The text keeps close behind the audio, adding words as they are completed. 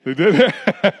They did.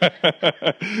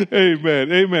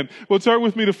 Amen. Amen. Well, turn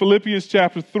with me to Philippians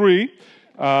chapter 3.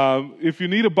 If you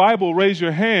need a Bible, raise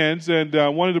your hands, and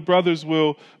one of the brothers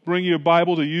will bring you a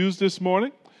Bible to use this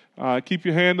morning. Keep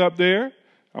your hand up there.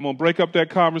 I'm going to break up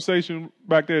that conversation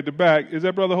back there at the back. Is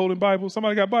that brother holding Bibles?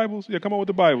 Somebody got Bibles? Yeah, come on with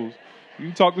the Bibles. You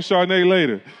can talk to Charnay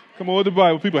later. Come on with the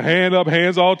Bible. People hand up,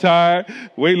 hands all tied,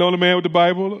 waiting on the man with the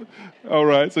Bible. All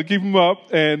right, so keep them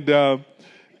up. And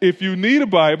if you need a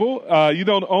Bible, you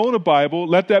don't own a Bible,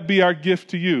 let that be our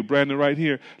gift to you. Brandon, right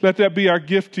here. Let that be our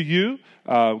gift to you.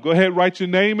 Go ahead, write your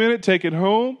name in it, take it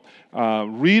home.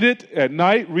 Read it at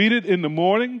night, read it in the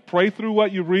morning, pray through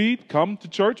what you read, come to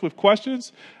church with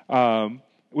questions.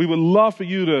 We would love for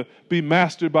you to be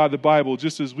mastered by the Bible,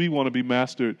 just as we want to be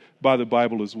mastered by the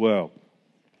Bible as well.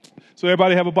 So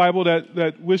everybody have a Bible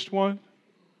that wished one?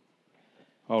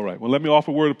 All right, well, let me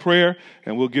offer a word of prayer,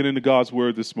 and we'll get into God's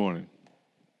word this morning.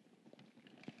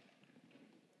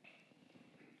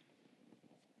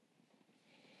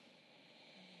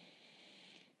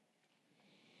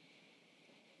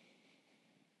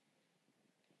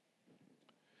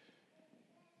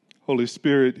 Holy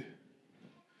Spirit,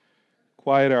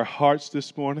 quiet our hearts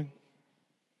this morning.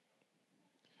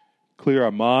 Clear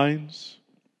our minds.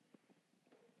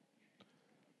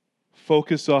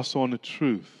 Focus us on the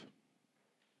truth.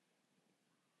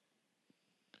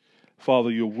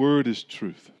 Father, your word is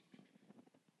truth.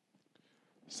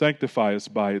 Sanctify us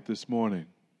by it this morning.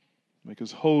 Make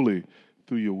us holy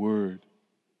through your word.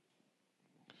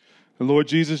 And Lord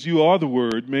Jesus, you are the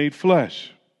word made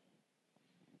flesh.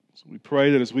 So we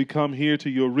pray that as we come here to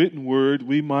your written word,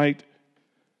 we might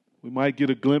get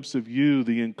a glimpse of you,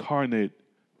 the incarnate,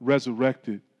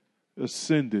 resurrected,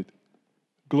 ascended,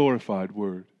 glorified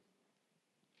word.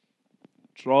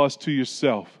 Draw us to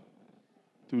yourself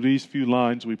through these few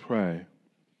lines, we pray.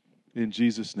 In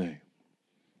Jesus' name,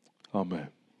 amen.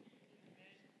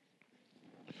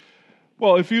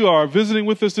 Well, if you are visiting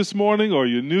with us this morning or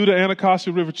you're new to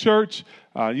Anacostia River Church,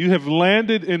 you have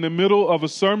landed in the middle of a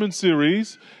sermon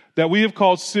series that we have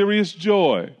called Serious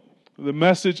Joy, the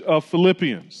message of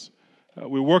Philippians.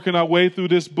 We're working our way through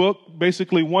this book,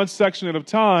 basically one section at a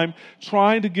time,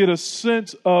 trying to get a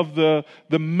sense of the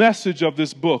message of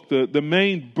this book, the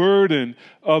main burden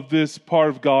of this part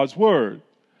of God's Word.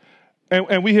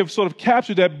 And we have sort of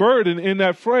captured that burden in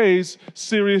that phrase,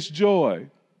 serious joy.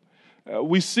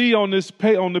 We see on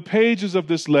the pages of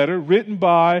this letter, written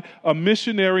by a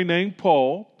missionary named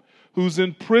Paul, who's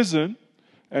in prison,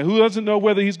 and who doesn't know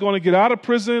whether he's going to get out of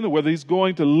prison or whether he's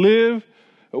going to live.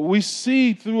 We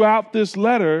see throughout this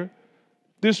letter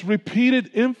this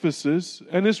repeated emphasis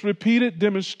and this repeated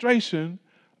demonstration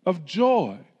of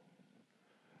joy.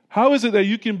 How is it that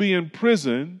you can be in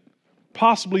prison,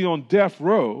 possibly on death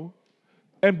row,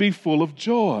 and be full of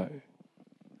joy?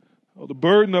 Well, the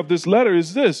burden of this letter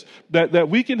is this, that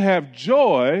we can have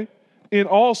joy in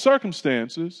all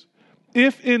circumstances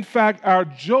if, in fact, our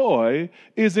joy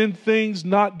is in things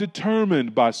not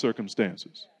determined by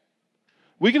circumstances.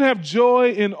 We can have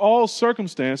joy in all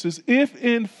circumstances if,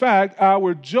 in fact,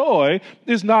 our joy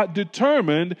is not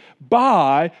determined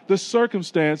by the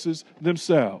circumstances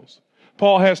themselves.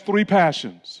 Paul has three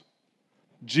passions: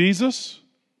 Jesus,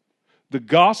 the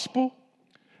gospel,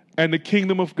 and the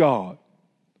kingdom of God.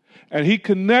 And he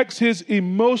connects his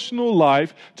emotional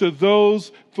life to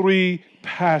those three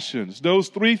passions, those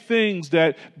three things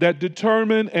that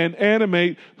determine and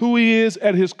animate who he is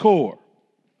at his core.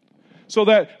 So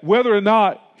that whether or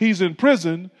not he's in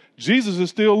prison, Jesus is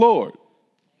still Lord.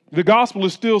 The gospel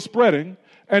is still spreading,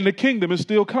 and the kingdom is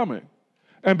still coming.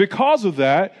 And because of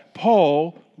that,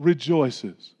 Paul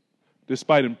rejoices,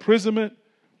 despite imprisonment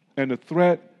and the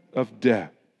threat of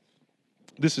death.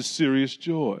 This is serious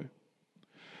joy.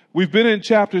 We've been in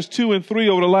chapters 2 and 3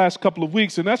 over the last couple of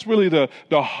weeks, and that's really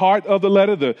the heart of the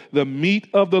letter, the meat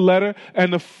of the letter.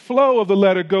 And the flow of the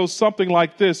letter goes something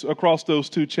like this across those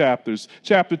two chapters.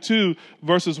 Chapter 2,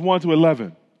 verses 1 to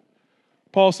 11.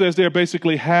 Paul says there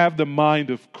basically, have the mind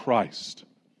of Christ.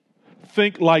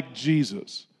 Think like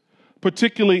Jesus,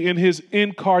 particularly in his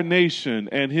incarnation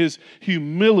and his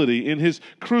humility, in his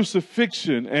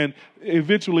crucifixion and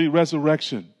eventually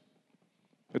resurrection.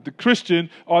 That the Christian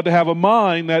ought to have a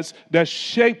mind that's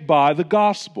shaped by the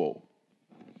gospel.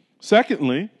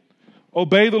 Secondly,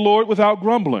 obey the Lord without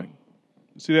grumbling.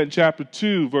 You see that in chapter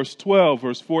 2, verse 12,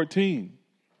 verse 14.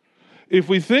 If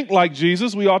we think like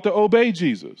Jesus, we ought to obey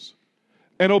Jesus.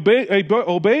 And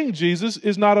obeying Jesus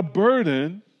is not a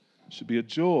burden, it should be a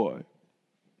joy.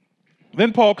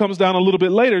 Then Paul comes down a little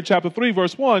bit later, chapter 3,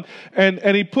 verse 1,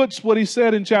 and he puts what he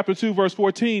said in chapter 2, verse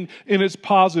 14 in its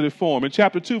positive form. In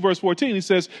chapter 2, verse 14, he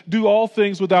says, do all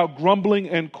things without grumbling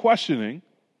and questioning,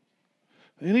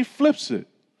 And he flips it.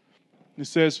 He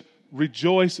says,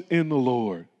 rejoice in the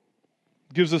Lord.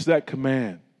 Gives us that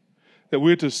command that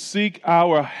we're to seek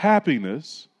our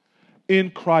happiness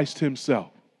in Christ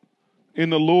himself, in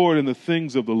the Lord and the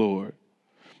things of the Lord.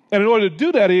 And in order to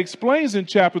do that, he explains in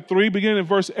chapter 3, beginning in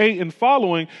verse 8 and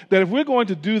following, that if we're going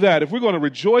to do that, if we're going to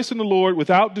rejoice in the Lord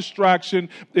without distraction,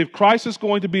 if Christ is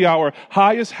going to be our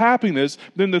highest happiness,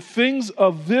 then the things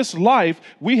of this life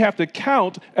we have to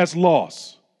count as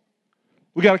loss.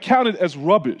 We got to count it as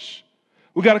rubbish.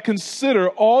 We got to consider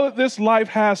all that this life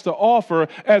has to offer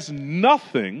as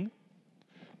nothing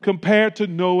compared to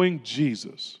knowing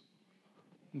Jesus.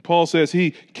 And Paul says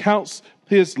he counts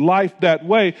his life that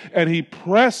way, and he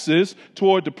presses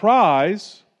toward the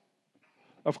prize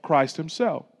of Christ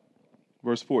himself.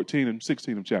 Verse 14 and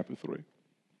 16 of chapter 3.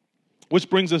 Which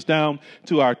brings us down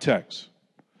to our text.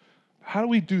 How do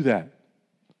we do that?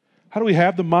 How do we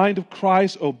have the mind of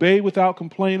Christ, obey without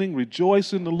complaining,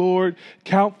 rejoice in the Lord,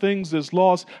 count things as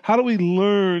loss? How do we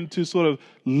learn to sort of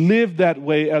live that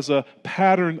way as a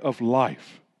pattern of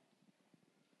life?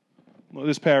 Well,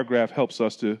 this paragraph helps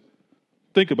us to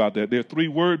think about that. There are 3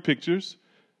 word pictures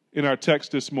in our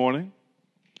text this morning.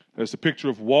 There's a picture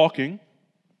of walking,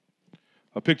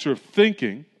 a picture of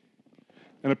thinking,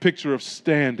 and a picture of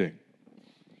standing.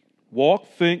 Walk,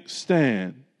 think,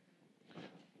 stand.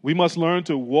 We must learn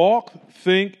to walk,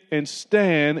 think, and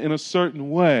stand in a certain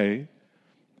way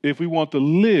if we want to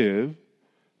live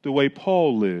the way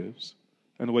Paul lives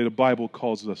and the way the Bible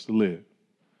calls us to live.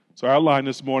 So our outline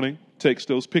this morning takes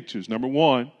those pictures. Number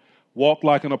 1, walk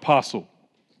like an apostle.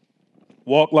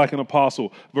 Walk like an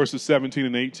apostle, verses 17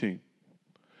 and 18.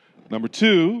 Number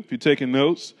 2, if you're taking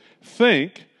notes,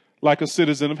 think like a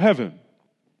citizen of heaven.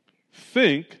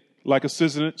 Think like a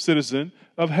citizen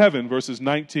of heaven, verses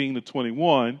 19 to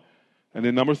 21. And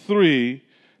then number 3,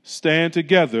 stand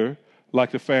together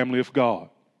like the family of God.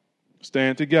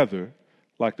 Stand together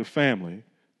like the family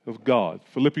of God.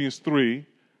 Philippians 3,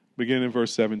 beginning in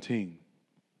verse 17.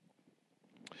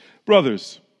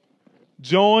 Brothers,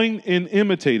 join in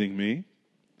imitating me,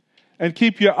 and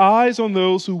keep your eyes on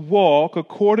those who walk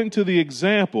according to the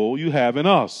example you have in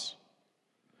us.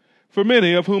 For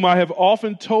many of whom I have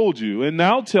often told you, and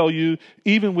now tell you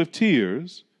even with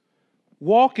tears,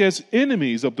 walk as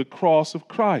enemies of the cross of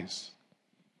Christ.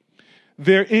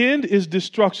 Their end is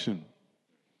destruction.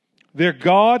 Their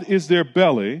God is their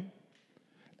belly,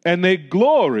 and they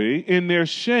glory in their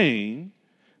shame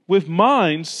with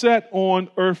minds set on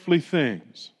earthly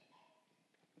things.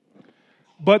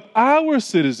 But our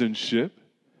citizenship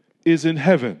is in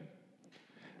heaven,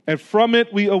 and from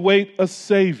it we await a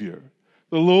Savior,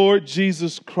 the Lord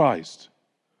Jesus Christ,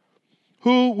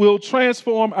 who will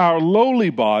transform our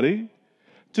lowly body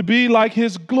to be like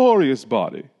his glorious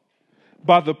body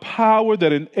by the power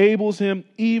that enables him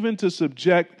even to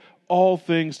subject all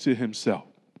things to himself.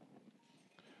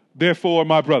 Therefore,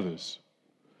 my brothers,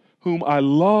 whom I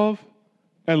love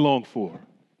and long for,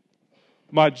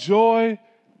 my joy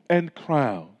and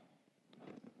crown,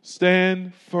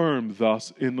 stand firm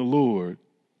thus in the Lord,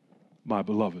 my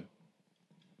beloved.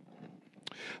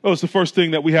 That's the first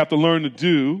thing that we have to learn to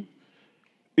do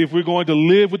if we're going to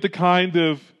live with the kind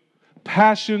of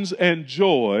passions and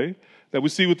joy that we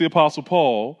see with the Apostle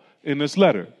Paul in this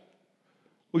letter.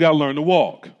 We got to learn to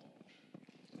walk.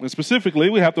 And specifically,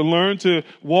 we have to learn to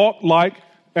walk like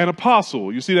an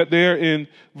apostle. You see that there in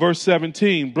verse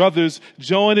 17. Brothers,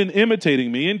 join in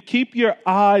imitating me and keep your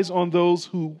eyes on those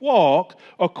who walk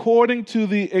according to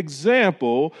the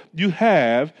example you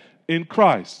have in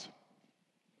Christ.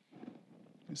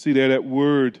 You see there that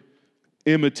word,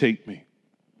 imitate me,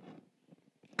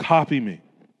 copy me,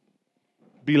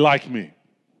 be like me.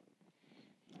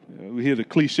 We hear the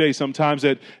cliche sometimes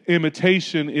that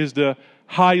imitation is the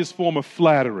highest form of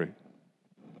flattery.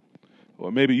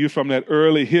 Or maybe you're from that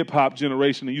early hip-hop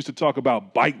generation that used to talk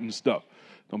about biting stuff.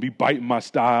 Don't be biting my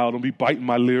style. Don't be biting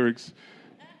my lyrics.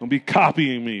 Don't be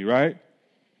copying me, right?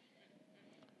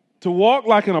 To walk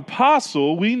like an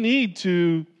apostle, we need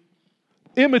to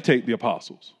imitate the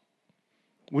apostles.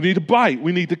 We need to bite.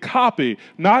 We need to copy,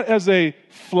 not as a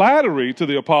flattery to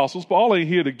the apostles. Paul ain't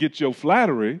here to get your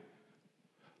flattery,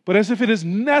 but as if it is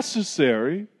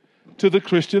necessary to the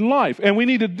Christian life. And we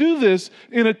need to do this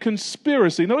in a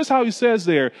conspiracy. Notice how he says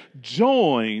there,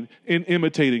 join in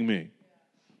imitating me.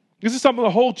 This is something the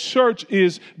whole church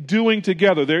is doing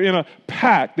together. They're in a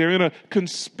pact. They're in a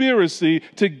conspiracy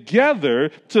together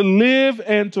to live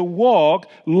and to walk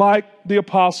like the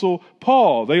Apostle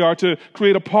Paul. They are to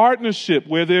create a partnership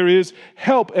where there is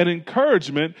help and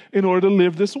encouragement in order to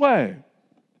live this way.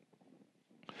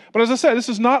 But as I said, this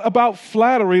is not about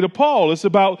flattery to Paul. It's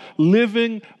about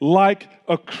living like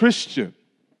a Christian.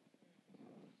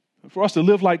 For us to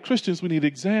live like Christians, we need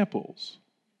examples.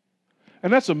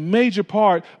 And that's a major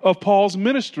part of Paul's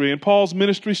ministry and Paul's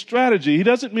ministry strategy. He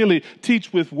doesn't merely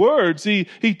teach with words, he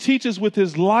teaches with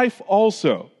his life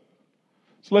also.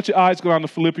 So let your eyes go down to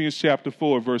Philippians chapter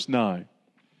 4, verse 9.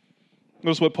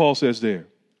 Notice what Paul says there.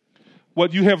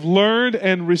 What you have learned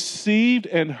and received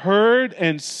and heard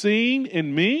and seen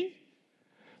in me,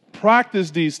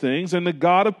 practice these things, and the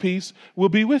God of peace will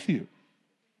be with you.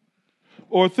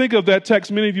 Or think of that text,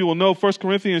 many of you will know, 1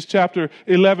 Corinthians chapter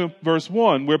 11, verse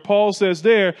 1, where Paul says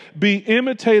there, be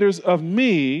imitators of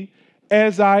me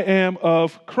as I am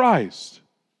of Christ.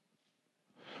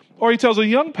 Or he tells a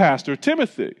young pastor,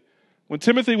 Timothy, when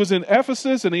Timothy was in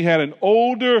Ephesus and he had an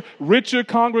older, richer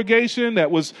congregation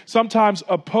that was sometimes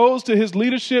opposed to his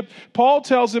leadership, Paul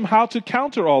tells him how to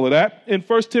counter all of that in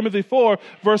 1 Timothy 4,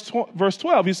 verse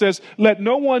 12. He says, let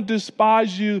no one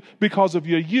despise you because of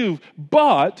your youth,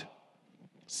 but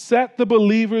set the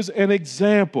believers an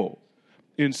example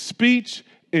in speech,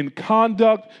 in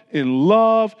conduct, in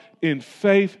love, in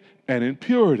faith, and in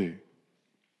purity.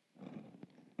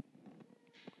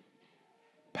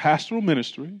 Pastoral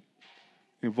ministry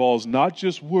involves not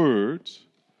just words,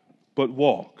 but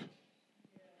walk.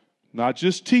 Not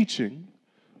just teaching,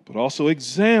 but also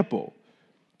example,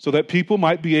 so that people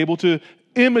might be able to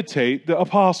imitate the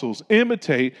apostles,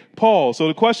 imitate Paul. So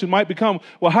the question might become,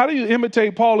 well, how do you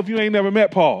imitate Paul if you ain't never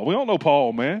met Paul? We don't know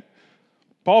Paul, man.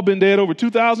 Paul been dead over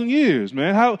 2,000 years,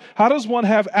 man. How does one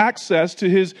have access to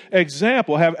his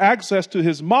example, have access to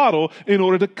his model in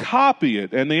order to copy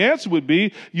it? And the answer would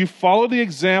be you follow the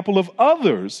example of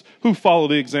others who follow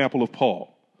the example of Paul.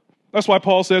 That's why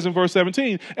Paul says in verse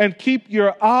 17, and keep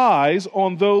your eyes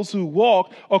on those who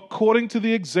walk according to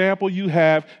the example you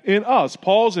have in us.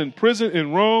 Paul's in prison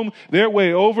in Rome. They're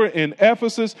way over in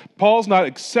Ephesus. Paul's not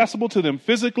accessible to them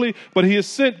physically, but he has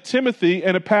sent Timothy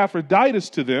and Epaphroditus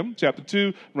to them, chapter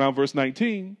 2, around verse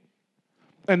 19.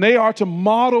 And they are to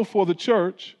model for the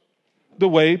church the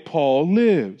way Paul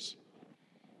lives.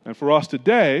 And for us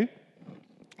today,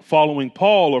 following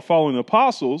Paul or following the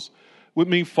apostles would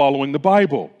mean following the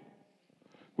Bible,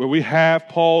 where we have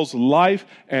Paul's life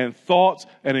and thoughts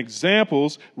and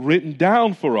examples written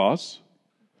down for us.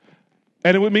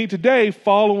 And it would mean today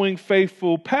following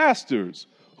faithful pastors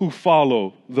who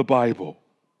follow the Bible.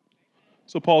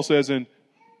 So Paul says in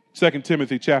 2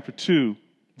 Timothy chapter 2,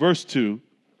 verse 2,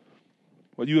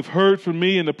 what you have heard from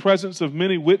me in the presence of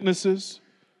many witnesses,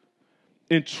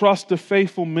 entrust to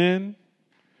faithful men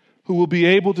who will be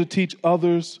able to teach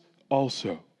others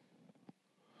also.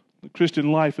 The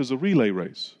Christian life is a relay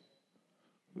race.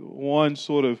 One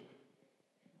sort of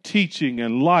teaching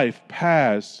and life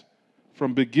pass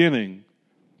from beginning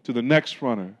to the next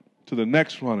runner, to the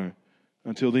next runner,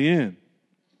 until the end.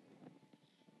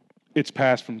 It's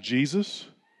passed from Jesus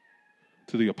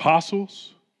to the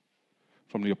apostles,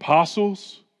 from the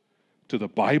apostles to the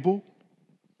Bible,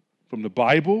 from the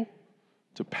Bible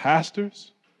to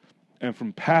pastors, and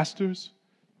from pastors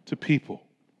to people.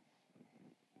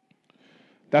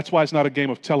 That's why it's not a game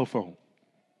of telephone.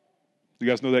 You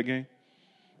guys know that game?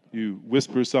 You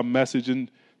whisper some message in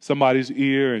somebody's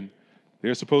ear and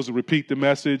they're supposed to repeat the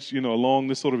message, along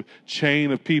this sort of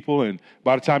chain of people. And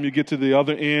by the time you get to the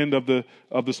other end of the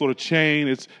sort of chain,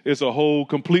 it's a whole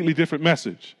completely different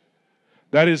message.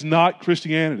 That is not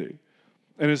Christianity.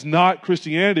 And it's not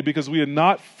Christianity because we are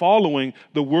not following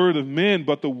the word of men,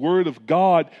 but the word of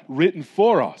God written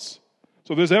for us.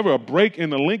 So if there's ever a break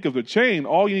in the link of the chain,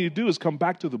 all you need to do is come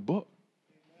back to the book.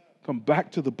 Come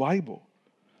back to the Bible.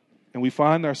 And we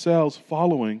find ourselves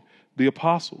following the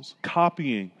apostles,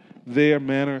 copying their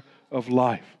manner of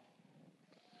life.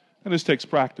 And this takes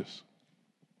practice.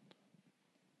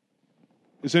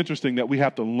 It's interesting that we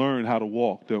have to learn how to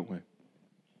walk, don't we?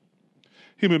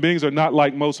 Human beings are not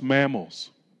like most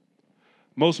mammals.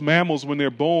 Most mammals, when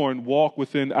they're born, walk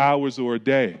within hours or a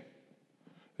day.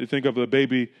 You think of a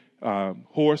baby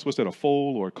horse, what's that, a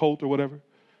foal or a colt or whatever?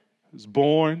 It's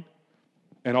born,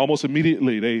 and almost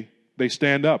immediately they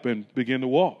stand up and begin to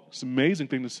walk. It's an amazing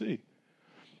thing to see.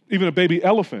 Even a baby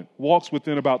elephant walks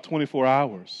within about 24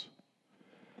 hours.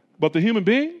 But the human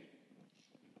being,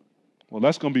 well,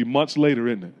 that's going to be months later,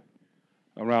 isn't it?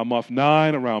 Around month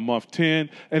 9, around month 10.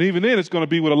 And even then, it's going to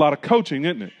be with a lot of coaching,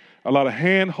 isn't it? A lot of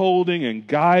hand-holding and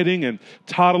guiding and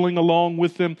toddling along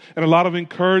with them, and a lot of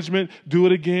encouragement. Do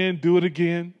it again, do it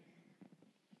again.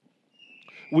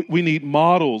 We need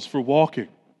models for walking.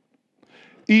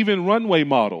 Even runway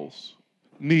models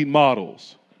need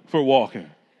models for walking.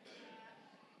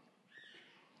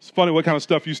 It's funny what kind of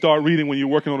stuff you start reading when you're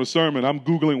working on a sermon. I'm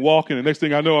Googling walking, and next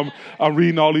thing I know, I'm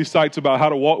reading all these sites about how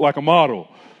to walk like a model,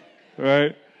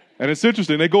 right? And it's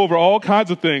interesting. They go over all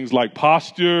kinds of things like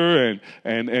posture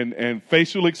and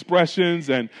facial expressions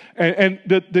and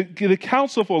the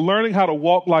counsel for learning how to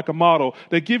walk like a model.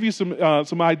 They give you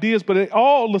some ideas, but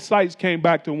all the sites came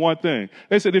back to one thing.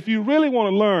 They said, if you really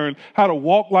want to learn how to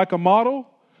walk like a model,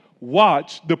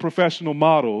 watch the professional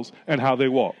models and how they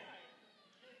walk.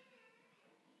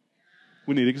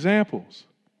 We need examples.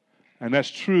 And that's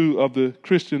true of the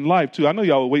Christian life too. I know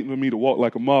y'all are waiting for me to walk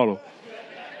like a model.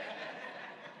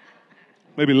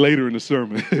 Maybe later in the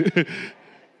sermon.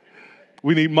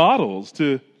 We need models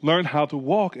to learn how to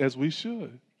walk as we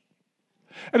should.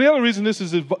 And the other reason this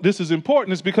is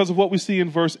important is because of what we see in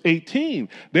verse 18.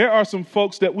 There are some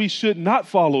folks that we should not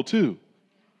follow too.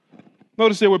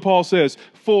 Notice there where Paul says,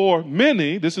 for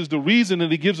many, this is the reason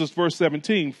that he gives us verse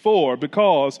 17, for,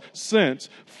 because, since,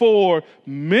 for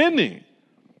many,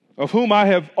 of whom I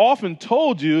have often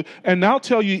told you, and now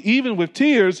tell you even with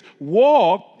tears,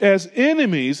 walk as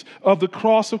enemies of the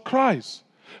cross of Christ.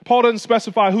 Paul doesn't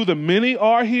specify who the many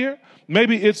are here.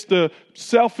 Maybe it's the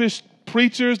selfish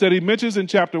preachers that he mentions in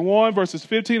chapter 1, verses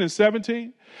 15 and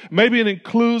 17. Maybe it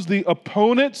includes the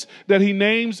opponents that he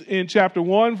names in chapter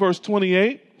 1, verse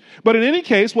 28. But in any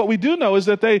case, what we do know is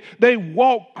that they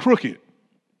walk crooked.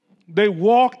 They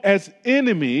walk as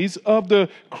enemies of the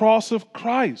cross of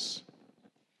Christ.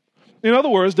 In other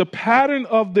words, the pattern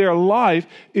of their life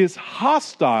is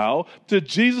hostile to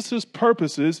Jesus'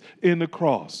 purposes in the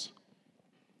cross.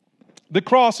 The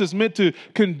cross is meant to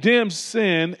condemn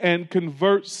sin and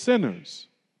convert sinners.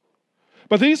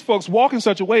 But these folks walk in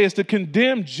such a way as to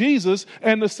condemn Jesus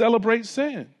and to celebrate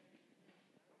sin.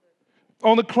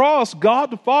 On the cross,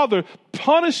 God the Father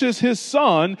punishes his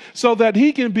Son so that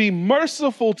he can be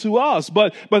merciful to us.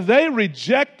 But they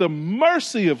reject the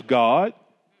mercy of God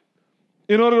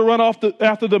in order to run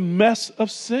after the mess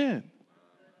of sin.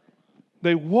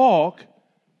 They walk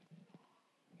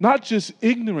not just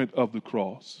ignorant of the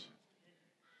cross,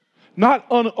 not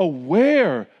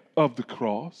unaware of the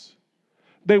cross.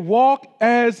 They walk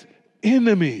as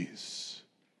enemies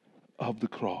of the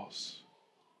cross.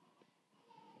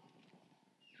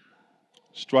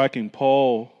 Striking,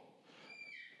 Paul,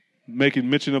 making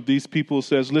mention of these people,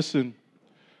 says, listen,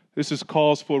 this is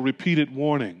cause for repeated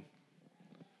warning.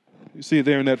 You see it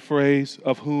there in that phrase,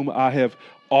 of whom I have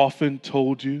often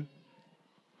told you.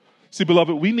 See,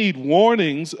 beloved, we need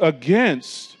warnings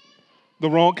against the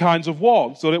wrong kinds of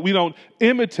walk so that we don't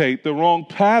imitate the wrong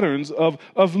patterns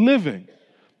of living.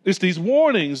 It's these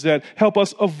warnings that help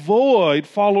us avoid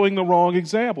following the wrong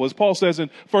example. As Paul says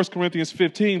in 1 Corinthians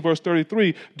 15, verse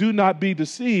 33, do not be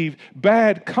deceived.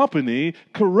 Bad company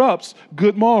corrupts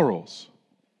good morals.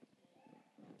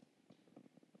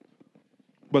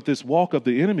 But this walk of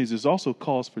the enemies is also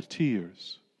cause for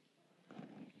tears.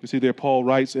 You see there, Paul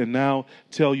writes, and now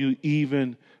tell you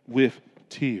even with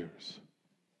tears.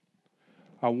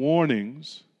 Our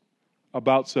warnings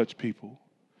about such people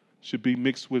should be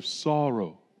mixed with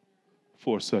sorrow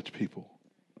for such people,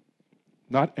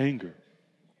 not anger.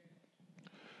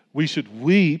 We should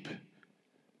weep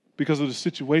because of the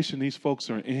situation these folks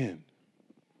are in.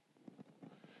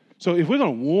 So if we're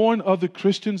going to warn other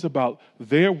Christians about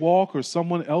their walk or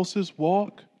someone else's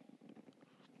walk,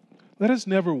 let us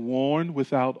never warn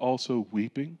without also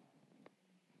weeping.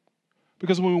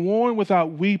 Because when we warn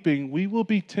without weeping, we will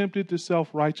be tempted to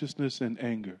self-righteousness and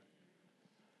anger.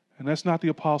 And that's not the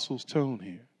apostles' tone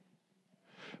here.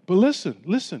 But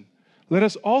listen, let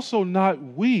us also not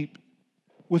weep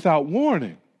without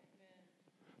warning.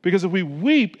 Because if we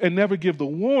weep and never give the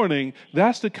warning,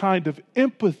 that's the kind of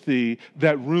empathy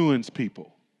that ruins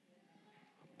people.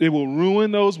 It will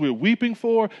ruin those we're weeping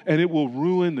for, and it will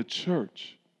ruin the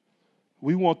church.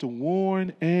 We want to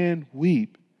warn and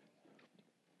weep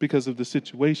because of the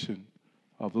situation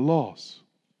of the loss.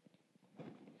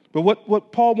 But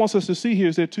what Paul wants us to see here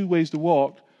is there are two ways to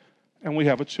walk, and we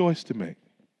have a choice to make.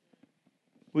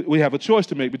 We have a choice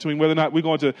to make between whether or not we're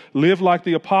going to live like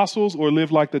the apostles or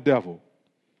live like the devil.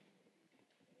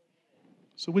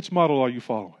 So which model are you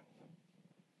following?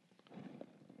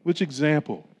 Which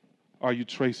example are you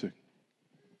tracing?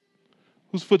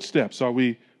 Whose footsteps are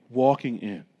we walking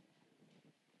in?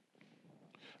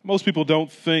 Most people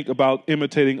don't think about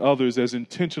imitating others as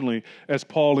intentionally as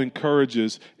Paul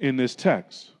encourages in this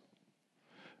text.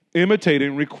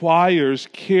 Imitating requires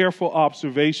careful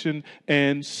observation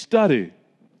and study.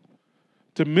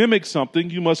 To mimic something,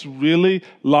 you must really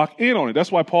lock in on it.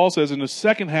 That's why Paul says in the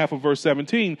second half of verse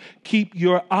 17, keep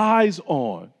your eyes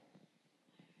on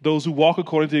those who walk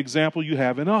according to the example you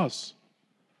have in us.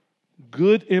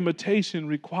 Good imitation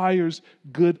requires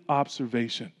good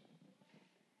observation.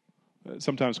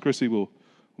 Sometimes Chrissy will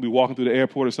be walking through the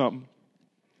airport or something,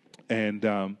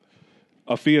 and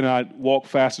Afia and I walk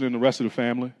faster than the rest of the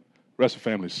family. The rest of the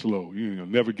family is slow. You'll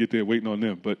never get there waiting on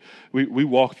them. But we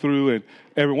walk through, and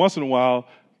every once in a while,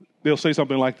 they'll say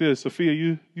something like this: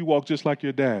 Afia, you walk just like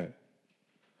your dad.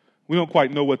 We don't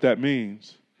quite know what that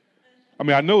means. I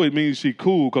mean, I know it means she's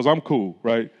cool because I'm cool,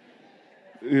 right?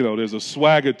 There's a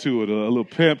swagger to it, a little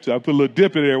pimp. I put a little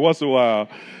dip in there once in a while,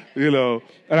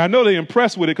 And I know they're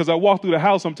impressed with it because I walk through the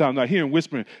house sometimes and I hear him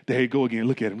whispering, there you go again,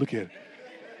 look at him, look at him.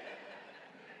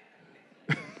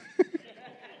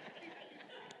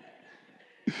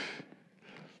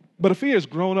 But Afia has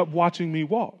grown up watching me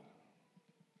walk.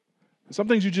 Some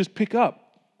things you just pick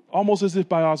up, almost as if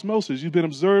by osmosis. You've been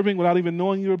observing without even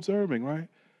knowing you're observing, right?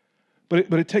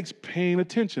 But it takes paying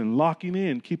attention, locking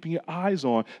in, keeping your eyes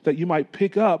on, that you might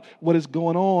pick up what is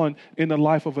going on in the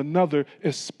life of another,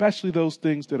 especially those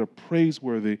things that are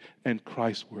praiseworthy and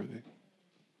Christ-worthy.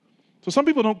 So some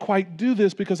people don't quite do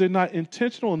this because they're not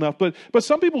intentional enough, but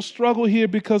some people struggle here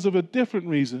because of a different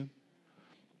reason.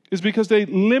 It's because they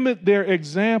limit their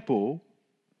example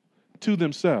to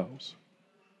themselves.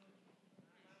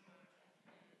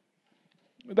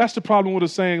 That's the problem with a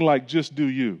saying like, just do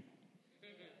you.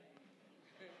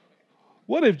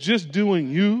 What if just doing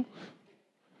you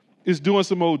is doing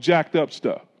some old jacked up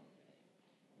stuff,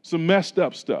 some messed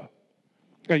up stuff,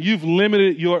 and you've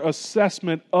limited your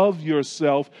assessment of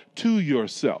yourself to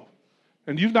yourself,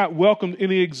 and you've not welcomed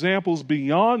any examples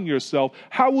beyond yourself?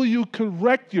 How will you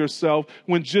correct yourself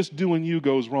when just doing you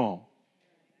goes wrong?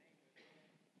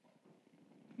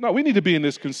 No, we need to be in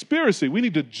this conspiracy. We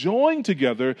need to join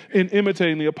together in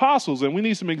imitating the apostles, and we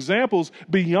need some examples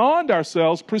beyond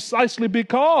ourselves precisely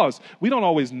because we don't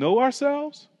always know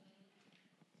ourselves,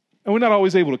 and we're not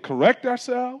always able to correct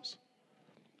ourselves.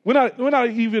 We're not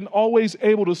even always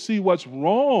able to see what's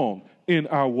wrong in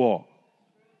our walk.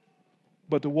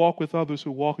 But to walk with others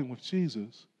who are walking with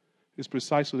Jesus is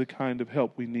precisely the kind of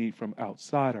help we need from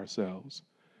outside ourselves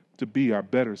to be our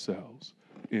better selves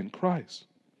in Christ.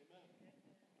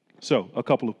 So, a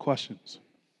couple of questions.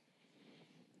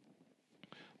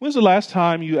 When's the last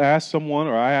time you asked someone,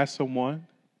 or I asked someone,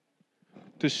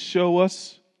 to show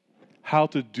us how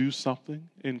to do something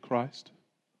in Christ?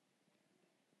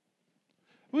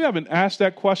 We haven't asked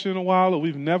that question in a while, or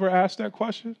we've never asked that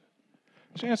question.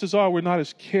 Chances are we're not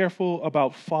as careful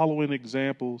about following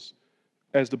examples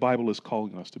as the Bible is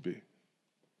calling us to be.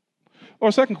 Or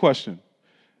a second question.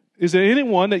 Is there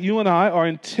anyone that you and I are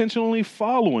intentionally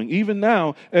following, even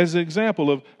now, as an example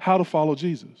of how to follow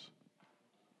Jesus?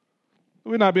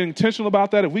 We're not being intentional about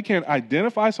that. If we can't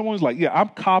identify someone who's like, yeah, I'm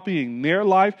copying their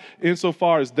life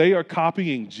insofar as they are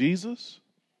copying Jesus,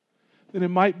 then it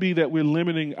might be that we're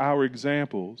limiting our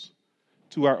examples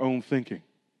to our own thinking,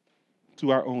 to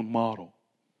our own model.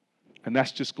 And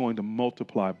that's just going to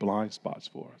multiply blind spots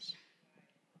for us.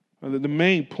 The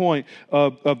main point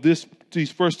of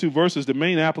these first two verses, the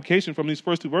main application from these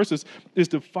first two verses, is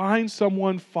to find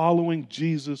someone following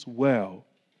Jesus well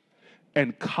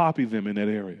and copy them in that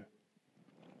area.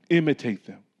 Imitate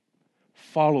them,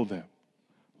 follow them,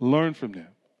 learn from them,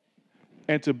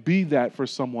 and to be that for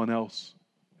someone else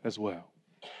as well.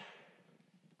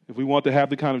 If we want to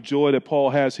have the kind of joy that Paul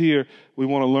has here, we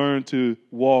want to learn to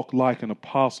walk like an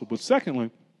apostle. But secondly,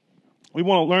 we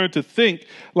want to learn to think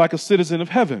like a citizen of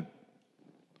heaven.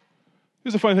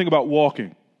 Here's the funny thing about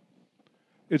walking.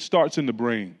 It starts in the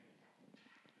brain.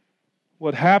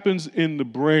 What happens in the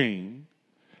brain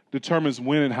determines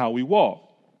when and how we walk.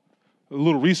 A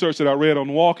little research that I read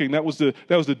on walking, that was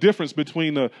the difference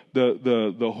between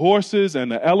the horses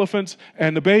and the elephants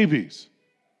and the babies.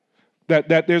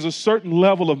 That there's a certain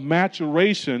level of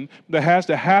maturation that has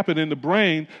to happen in the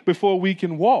brain before we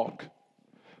can walk.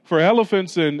 For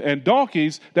elephants and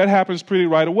donkeys, that happens pretty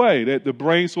right away. That the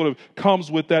brain sort of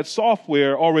comes with that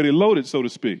software already loaded, so to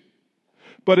speak.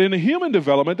 But in the human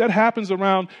development, that happens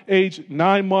around age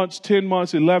 9 months, 10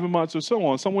 months, 11 months, or so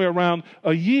on, somewhere around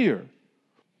a year.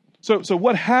 So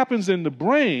what happens in the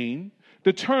brain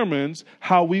determines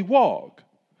how we walk.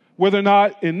 Whether or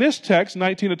not, in this text,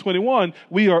 19 to 21,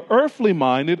 we are earthly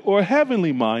minded or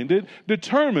heavenly minded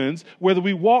determines whether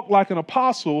we walk like an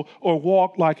apostle or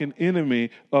walk like an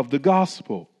enemy of the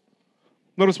gospel.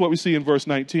 Notice what we see in verse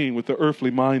 19 with the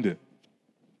earthly minded.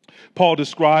 Paul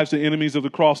describes the enemies of the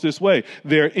cross this way.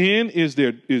 Their end is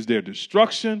their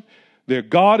destruction. Their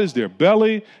God is their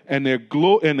belly, and they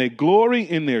glory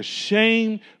in their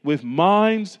shame with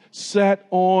minds set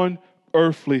on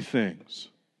earthly things.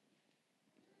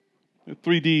 There are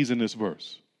 3 D's in this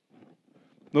verse.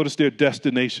 Notice their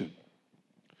destination.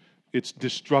 It's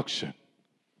destruction.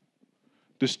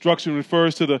 Destruction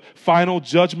refers to the final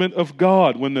judgment of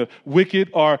God when the wicked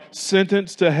are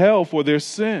sentenced to hell for their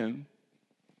sin.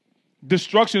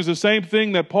 Destruction is the same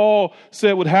thing that Paul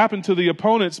said would happen to the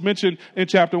opponents mentioned in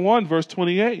chapter 1, verse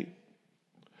 28.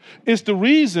 It's the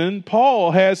reason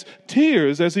Paul has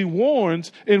tears as he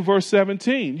warns in verse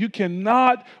 17. You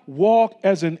cannot walk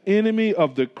as an enemy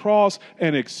of the cross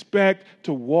and expect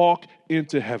to walk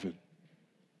into heaven.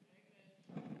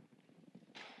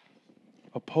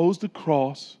 Oppose the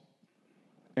cross,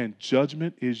 and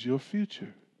judgment is your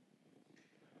future.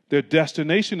 Their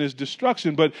destination is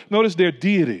destruction, but notice their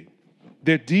deity.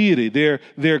 Their deity,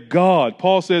 their God.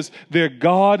 Paul says their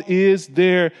God is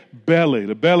their belly.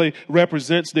 The belly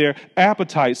represents their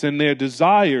appetites and their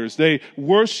desires. They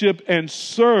worship and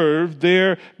serve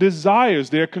their desires.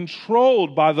 They're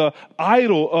controlled by the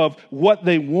idol of what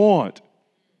they want,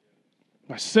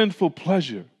 by sinful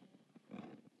pleasure.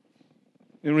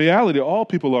 In reality, all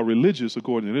people are religious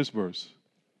according to this verse.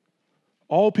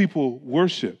 All people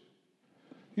worship.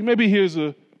 You maybe here's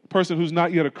a person who's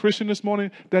not yet a Christian this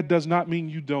morning. That does not mean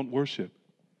you don't worship.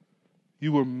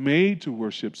 You were made to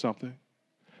worship something,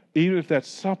 even if that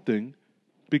something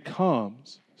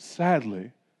becomes,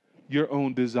 sadly, your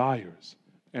own desires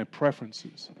and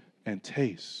preferences and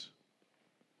tastes.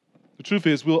 The truth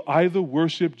is, we'll either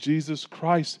worship Jesus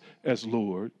Christ as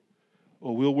Lord,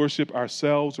 or we'll worship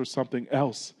ourselves or something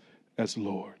else as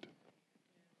Lord.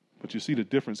 But you see the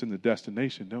difference in the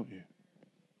destination, don't you?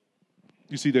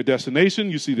 You see their destination,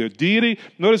 you see their deity.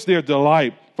 Notice their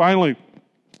delight. Finally,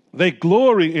 they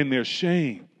glory in their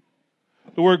shame.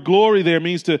 The word glory there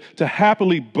means to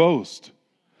happily boast.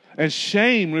 And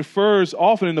shame refers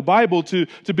often in the Bible to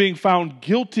being found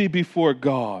guilty before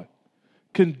God,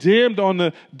 condemned on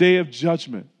the day of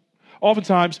judgment.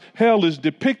 Oftentimes, hell is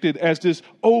depicted as this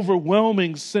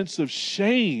overwhelming sense of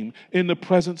shame in the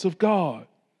presence of God.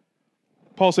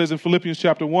 Paul says in Philippians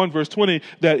chapter 1, verse 20,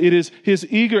 that it is his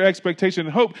eager expectation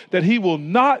and hope that he will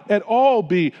not at all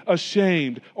be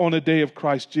ashamed on the day of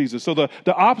Christ Jesus. So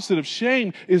the opposite of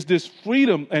shame is this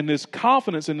freedom and this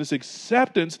confidence and this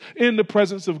acceptance in the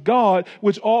presence of God,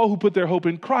 which all who put their hope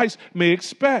in Christ may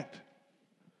expect.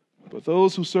 But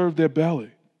those who serve their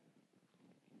belly,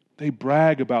 they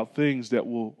brag about things that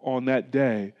will, on that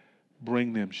day,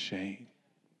 bring them shame.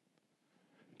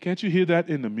 Can't you hear that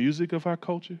in the music of our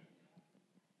culture?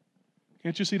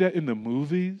 Can't you see that in the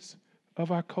movies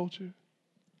of our culture?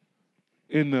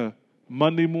 In the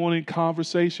Monday morning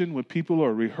conversation when people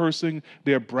are rehearsing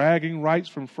their bragging rights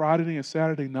from Friday and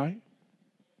Saturday night?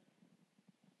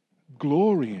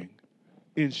 Glorying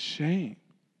in shame.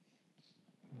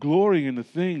 Glorying in the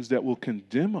things that will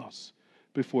condemn us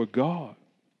before God.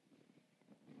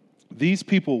 These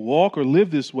people walk or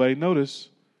live this way, notice,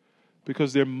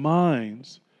 because their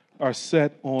minds are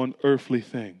set on earthly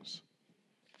things.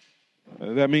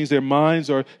 That means their minds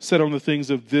are set on the things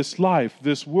of this life,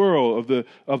 this world,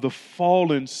 of the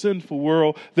fallen, sinful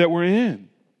world that we're in.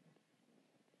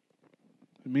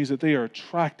 It means that they are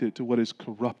attracted to what is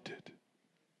corrupted.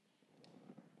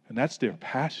 And that's their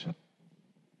passion.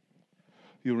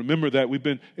 You'll remember that we've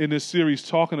been in this series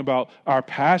talking about our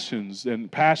passions, and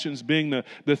passions being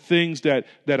the things that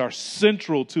are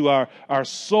central to our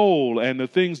soul and the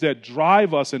things that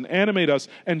drive us and animate us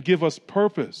and give us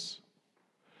purpose.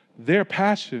 Their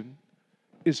passion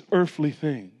is earthly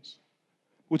things,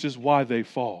 which is why they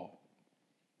fall.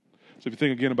 So if you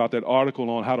think again about that article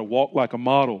on how to walk like a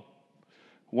model,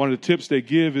 one of the tips they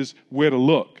give is where to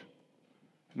look.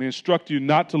 And they instruct you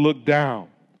not to look down.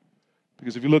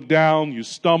 Because if you look down, you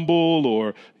stumble,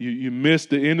 or you miss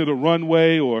the end of the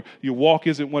runway, or your walk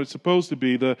isn't what it's supposed to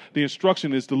be. The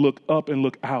instruction is to look up and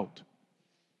look out.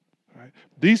 Right?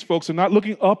 These folks are not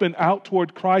looking up and out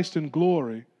toward Christ in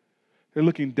glory. They're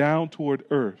looking down toward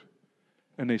earth,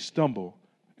 and they stumble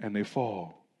and they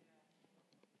fall.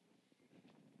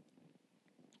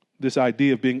 This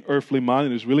idea of being earthly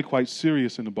minded is really quite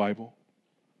serious in the Bible.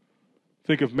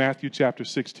 Think of Matthew chapter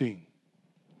 16.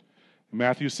 In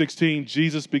Matthew 16,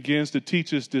 Jesus begins to teach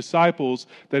his disciples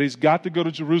that he's got to go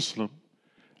to Jerusalem.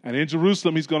 And in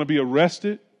Jerusalem, he's going to be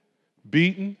arrested,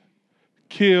 beaten,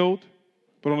 killed,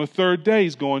 but on the third day,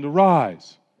 he's going to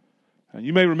rise. And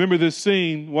you may remember this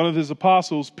scene. One of his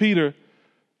apostles, Peter,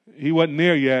 he wasn't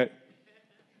there yet.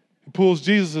 He pulls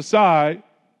Jesus aside.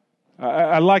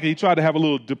 I like it. He tried to have a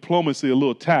little diplomacy, a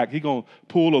little tact. He's going to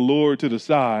pull the Lord to the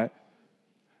side.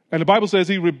 And the Bible says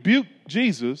he rebuked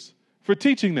Jesus for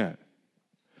teaching that.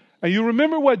 And you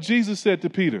remember what Jesus said to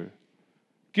Peter?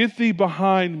 Get thee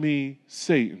behind me,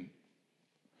 Satan.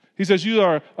 He says, you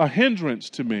are a hindrance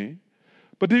to me.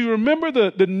 But do you remember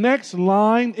the next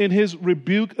line in his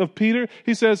rebuke of Peter?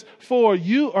 He says, for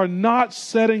you are not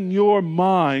setting your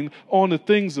mind on the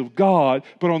things of God,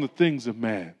 but on the things of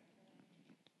man.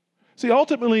 See,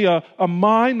 ultimately, a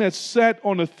mind that's set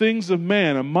on the things of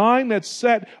man, a mind that's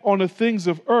set on the things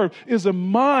of earth, is a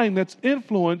mind that's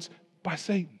influenced by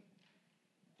Satan.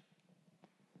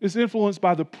 It's influenced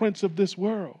by the prince of this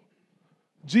world.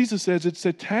 Jesus says it's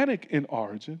satanic in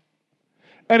origin,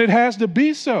 and it has to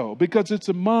be so because it's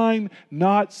a mind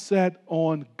not set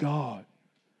on God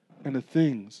and the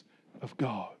things of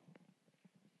God.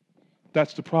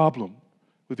 That's the problem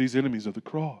with these enemies of the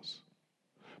cross.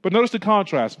 But notice the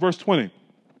contrast, verse 20.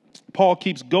 Paul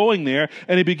keeps going there,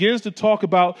 and he begins to talk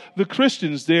about the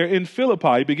Christians there in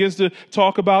Philippi. He begins to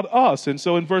talk about us. And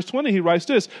so in verse 20, he writes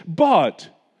this, but,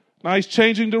 now he's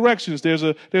changing directions. There's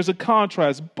a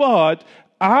contrast. But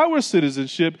our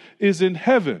citizenship is in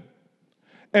heaven,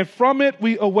 and from it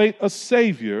we await a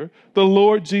Savior, the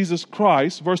Lord Jesus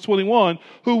Christ, verse 21,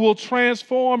 who will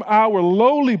transform our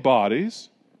lowly bodies.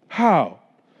 How?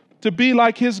 To be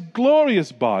like his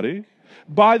glorious body,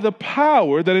 by the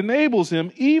power that enables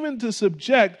him even to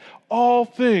subject all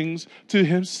things to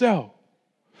himself.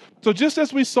 So just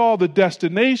as we saw the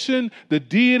destination, the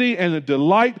deity, and the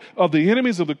delight of the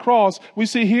enemies of the cross, we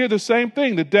see here the same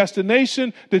thing, the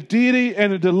destination, the deity,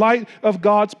 and the delight of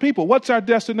God's people. What's our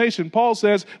destination? Paul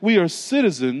says we are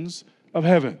citizens of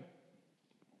heaven.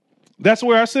 That's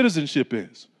where our citizenship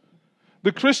is.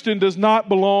 The Christian does not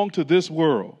belong to this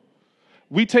world.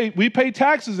 We pay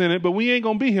taxes in it, but we ain't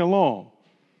going to be here long.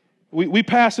 We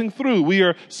passing through. We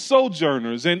are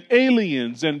sojourners and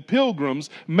aliens and pilgrims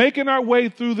making our way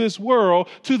through this world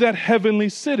to that heavenly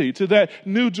city, to that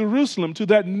new Jerusalem, to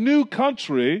that new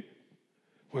country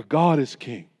where God is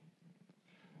king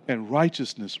and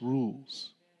righteousness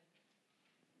rules.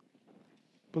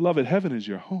 Beloved, heaven is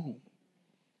your home.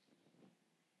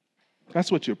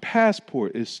 That's what your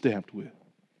passport is stamped with.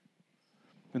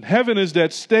 And heaven is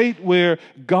that state where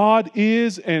God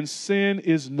is and sin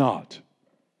is not.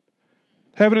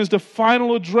 Heaven is the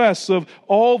final address of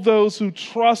all those who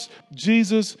trust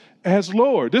Jesus as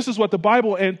Lord. This is what the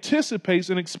Bible anticipates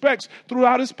and expects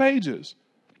throughout its pages.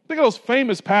 Think of those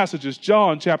famous passages,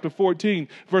 John chapter 14,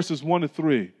 verses 1 to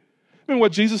 3. Remember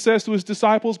what Jesus says to his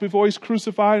disciples before he's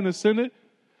crucified and ascended?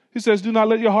 He says, do not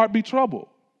let your heart be troubled,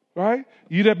 right?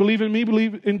 You that believe in me,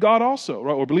 believe in God also,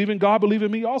 right? Or believe in God, believe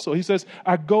in me also. He says,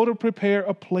 I go to prepare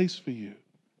a place for you.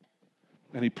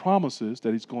 And he promises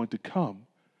that he's going to come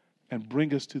and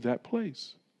bring us to that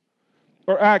place.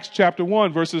 Or Acts chapter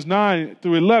 1, verses 9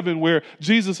 through 11, where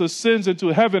Jesus ascends into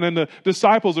heaven and the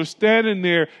disciples are standing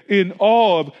there in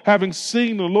awe of having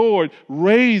seen the Lord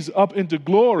raise up into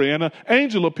glory. And an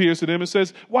angel appears to them and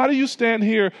says, why do you stand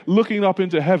here looking up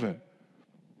into heaven?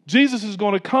 Jesus is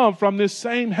going to come from this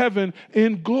same heaven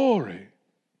in glory.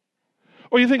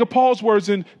 Or you think of Paul's words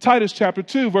in Titus chapter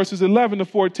 2, verses 11 to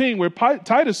 14, where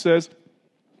Titus says,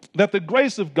 that the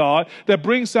grace of God that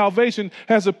brings salvation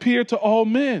has appeared to all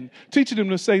men, teaching them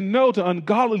to say no to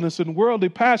ungodliness and worldly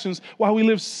passions while we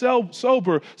live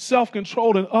sober,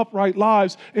 self-controlled, and upright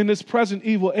lives in this present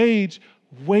evil age,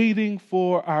 waiting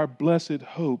for our blessed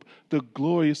hope, the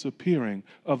glorious appearing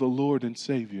of the Lord and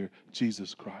Savior,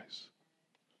 Jesus Christ.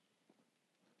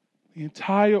 The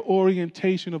entire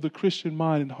orientation of the Christian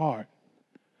mind and heart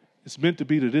is meant to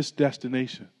be to this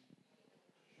destination,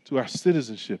 to our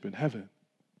citizenship in heaven.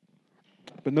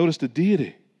 But notice the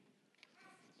deity,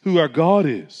 who our God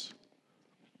is.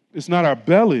 It's not our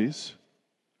bellies,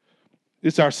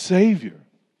 it's our Savior,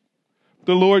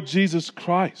 the Lord Jesus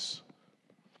Christ.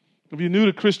 If you're new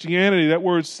to Christianity, that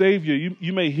word Savior,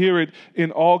 you may hear it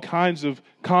in all kinds of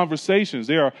conversations.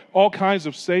 There are all kinds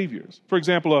of saviors. For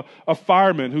example, a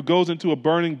fireman who goes into a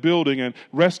burning building and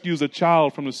rescues a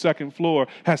child from the second floor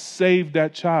has saved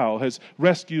that child, has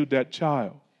rescued that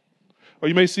child. Or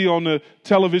you may see on the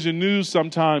television news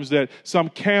sometimes that some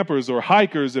campers or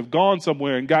hikers have gone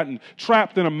somewhere and gotten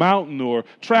trapped in a mountain or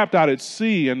trapped out at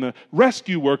sea, and the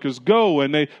rescue workers go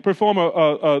and they perform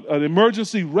an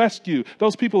emergency rescue.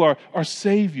 Those people are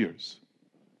saviors.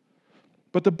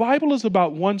 But the Bible is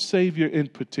about one Savior in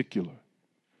particular,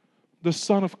 the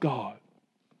Son of God,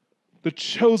 the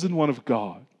chosen one of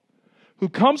God, who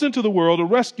comes into the world to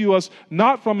rescue us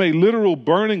not from a literal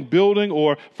burning building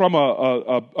or from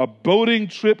a boating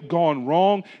trip gone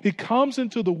wrong. He comes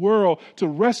into the world to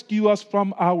rescue us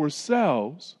from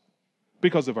ourselves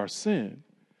because of our sin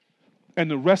and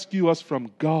to rescue us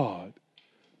from God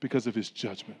because of his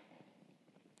judgment.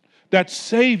 That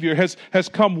Savior has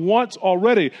come once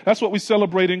already. That's what we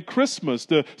celebrate in Christmas,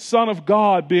 the Son of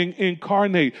God being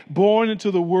incarnate, born into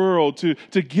the world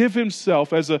to give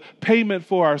himself as a payment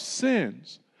for our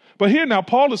sins. But here now,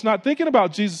 Paul is not thinking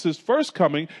about Jesus' first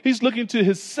coming. He's looking to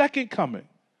his second coming.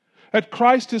 That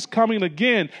Christ is coming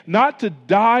again, not to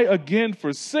die again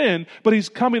for sin, but he's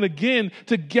coming again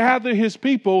to gather his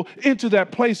people into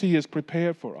that place he has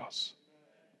prepared for us.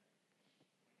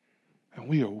 And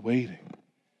we are waiting.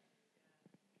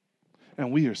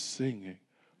 And we are singing,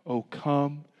 O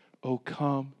come,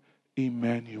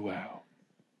 Emmanuel.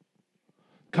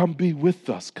 Come be with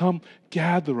us. Come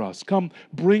gather us. Come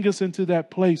bring us into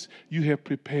that place you have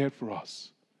prepared for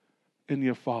us in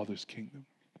your Father's kingdom.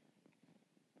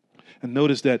 And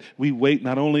notice that we wait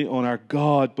not only on our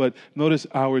God, but notice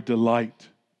our delight.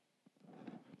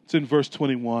 It's in verse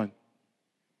 21.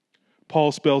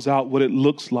 Paul spells out what it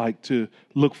looks like to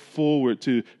look forward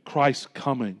to Christ's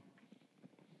coming.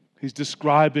 He's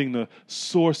describing the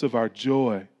source of our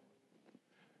joy.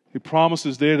 He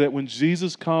promises there that when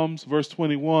Jesus comes, verse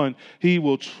 21, he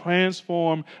will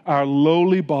transform our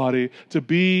lowly body to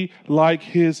be like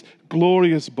his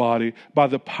glorious body by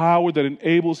the power that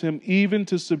enables him even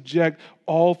to subject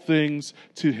all things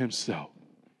to himself.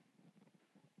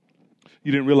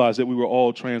 You didn't realize that we were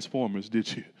all transformers, did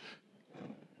you?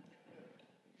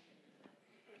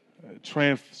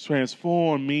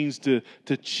 Transform means to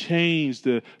change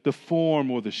the form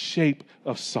or the shape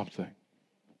of something.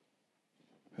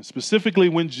 And specifically,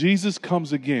 when Jesus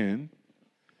comes again,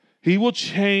 he will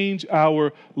change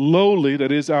our lowly,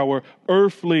 that is our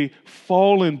earthly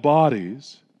fallen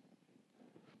bodies,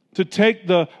 to take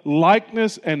the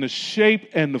likeness and the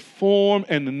shape and the form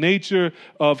and the nature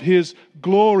of his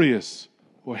glorious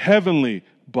or heavenly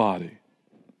body.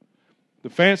 The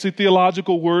fancy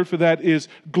theological word for that is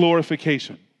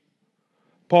glorification.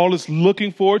 Paul is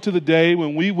looking forward to the day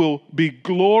when we will be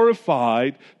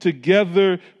glorified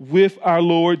together with our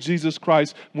Lord Jesus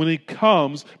Christ when he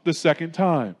comes the second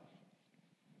time.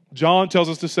 John tells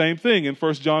us the same thing in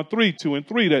 1 John 3, 2 and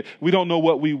 3, that we don't know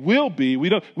what we will be. We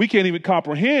can't even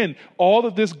comprehend all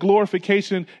that this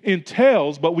glorification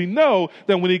entails, but we know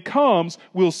that when he comes,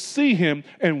 we'll see him.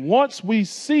 And once we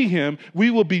see him,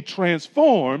 we will be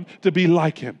transformed to be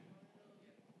like him.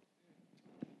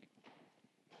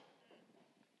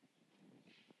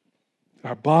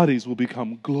 Our bodies will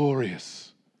become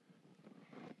glorious.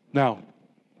 Now,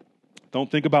 don't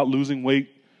think about losing weight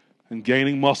and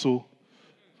gaining muscle,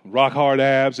 rock hard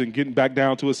abs and getting back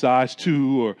down to a size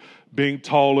 2 or being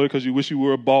taller because you wish you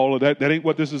were a baller. That ain't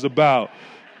what this is about.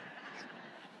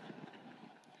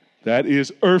 That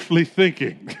is earthly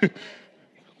thinking.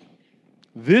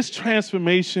 This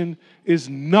transformation is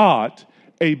not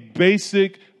a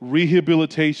basic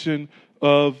rehabilitation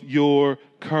of your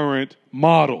current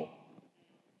model.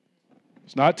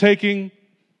 It's not taking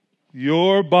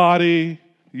your body,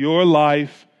 your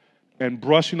life, and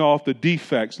brushing off the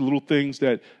defects, little things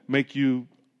that make you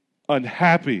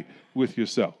unhappy with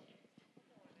yourself.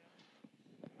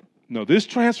 No, this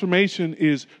transformation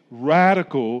is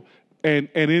radical and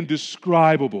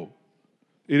indescribable.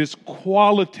 It is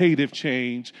qualitative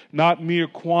change, not mere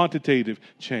quantitative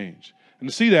change. And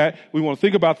to see that, we want to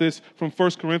think about this from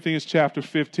 1 Corinthians chapter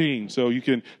 15. So you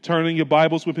can turn in your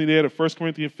Bibles with me there to 1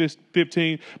 Corinthians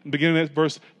 15, beginning at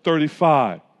verse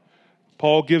 35.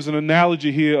 Paul gives an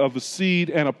analogy here of a seed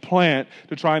and a plant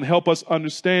to try and help us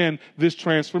understand this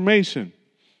transformation.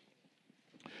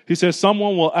 He says,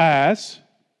 someone will ask,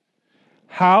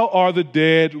 how are the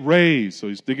dead raised? So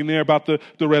he's thinking there about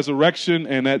the resurrection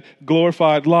and that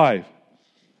glorified life.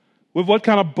 With what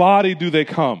kind of body do they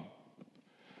come?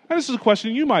 And this is a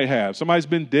question you might have. Somebody's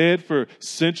been dead for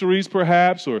centuries,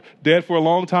 perhaps, or dead for a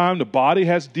long time. The body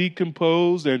has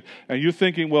decomposed, and you're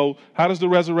thinking, well, how does the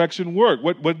resurrection work?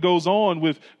 What goes on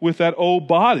with that old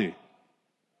body?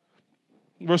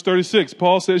 Verse 36,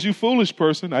 Paul says, you foolish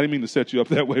person. I didn't mean to set you up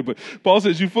that way, but Paul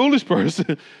says, you foolish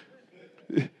person.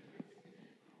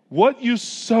 What you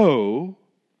sow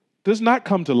does not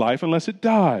come to life unless it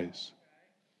dies.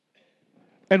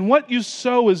 And what you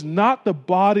sow is not the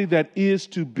body that is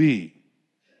to be.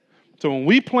 So when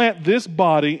we plant this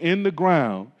body in the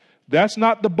ground, that's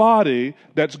not the body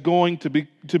that's going to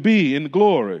be in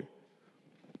glory.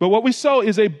 But what we sow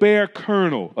is a bare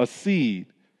kernel, a seed,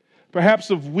 perhaps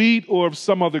of wheat or of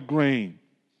some other grain.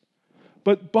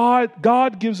 But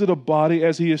God gives it a body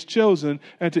as he has chosen,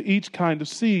 and to each kind of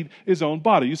seed his own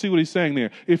body. You see what he's saying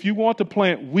there? If you want to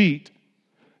plant wheat,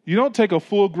 you don't take a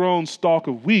full-grown stalk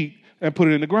of wheat and put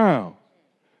it in the ground.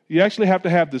 You actually have to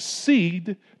have the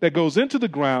seed that goes into the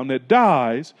ground that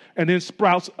dies and then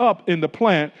sprouts up in the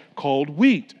plant called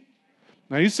wheat.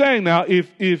 Now he's saying now if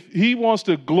he wants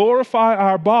to glorify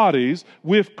our bodies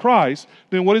with Christ,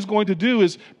 then what he's going to do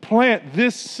is plant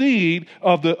this seed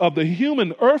of the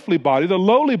human earthly body, the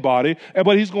lowly body,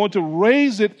 but he's going to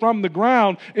raise it from the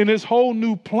ground in this whole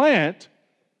new plant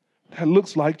that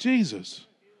looks like Jesus.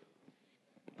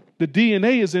 The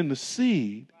DNA is in the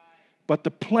seed, but the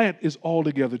plant is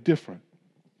altogether different.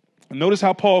 And notice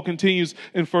how Paul continues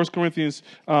in 1 Corinthians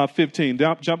 15.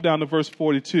 Jump down to verse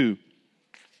 42.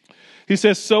 He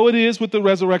says, so it is with the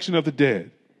resurrection of the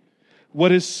dead.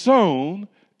 What is sown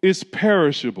is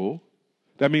perishable.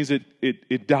 That means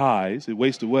it dies, it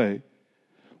wastes away.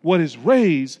 What is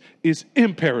raised is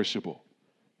imperishable.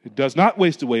 It does not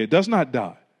waste away, it does not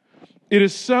die. It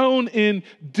is sown in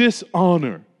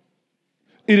dishonor.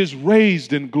 It is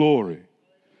raised in glory.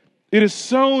 It is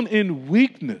sown in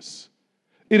weakness.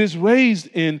 It is raised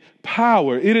in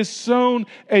power. It is sown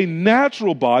a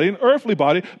natural body, an earthly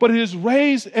body, but it is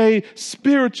raised a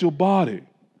spiritual body.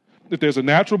 If there's a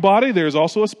natural body, there is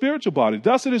also a spiritual body.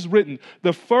 Thus it is written,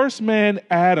 the first man,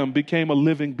 Adam, became a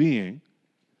living being.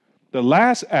 The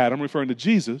last Adam, referring to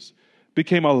Jesus,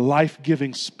 became a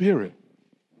life-giving spirit.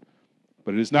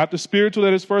 But it is not the spiritual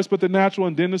that is first, but the natural,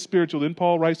 and then the spiritual. Then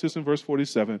Paul writes this in verse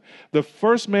 47. The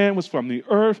first man was from the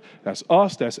earth. That's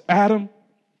us. That's Adam,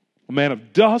 a man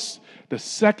of dust. The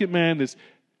second man is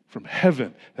from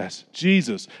heaven. That's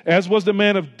Jesus. As was the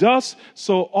man of dust,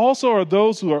 so also are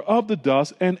those who are of the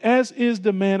dust. And as is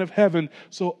the man of heaven,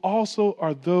 so also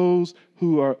are those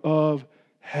who are of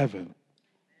heaven.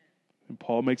 And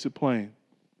Paul makes it plain.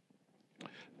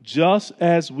 Just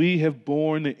as we have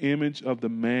borne the image of the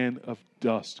man of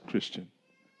dust, Christian,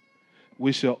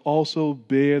 we shall also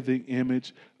bear the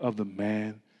image of the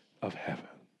man of heaven.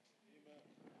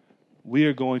 We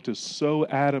are going to sow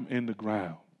Adam in the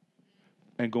ground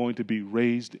and going to be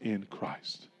raised in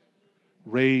Christ,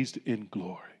 raised in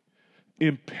glory,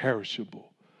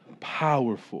 imperishable,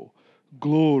 powerful,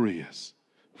 glorious,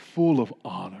 full of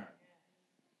honor.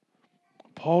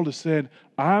 Paul has said,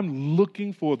 I'm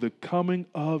looking for the coming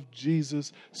of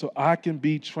Jesus so I can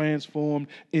be transformed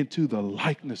into the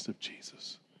likeness of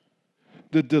Jesus.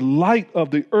 The delight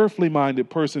of the earthly minded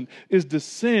person is the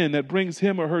sin that brings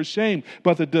him or her shame.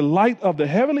 But the delight of the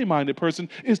heavenly minded person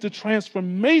is the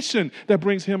transformation that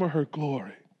brings him or her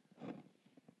glory.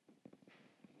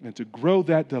 And to grow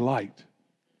that delight,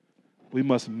 we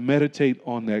must meditate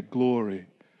on that glory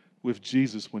with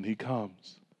Jesus when he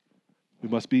comes. We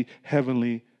must be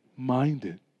heavenly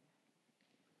minded.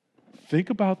 Think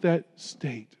about that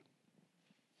state.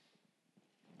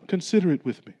 Consider it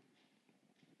with me.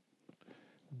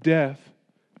 Death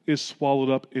is swallowed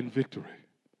up in victory.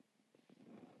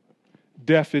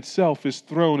 Death itself is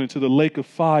thrown into the lake of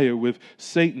fire with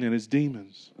Satan and his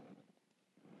demons.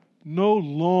 No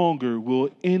longer will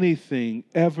anything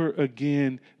ever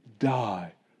again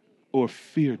die or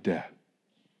fear death.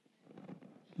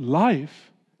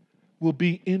 Life will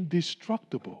be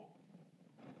indestructible.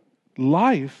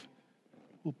 Life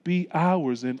will be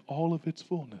ours in all of its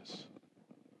fullness.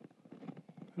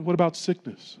 And what about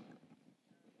sickness?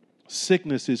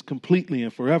 Sickness is completely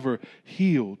and forever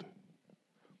healed.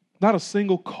 Not a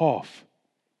single cough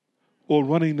or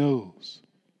runny nose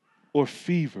or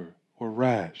fever or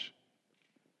rash.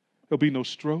 There'll be no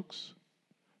strokes,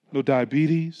 no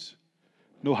diabetes,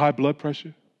 no high blood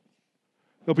pressure.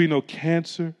 There'll be no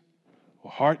cancer or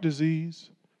heart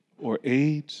disease or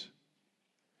AIDS.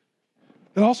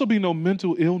 There'll also be no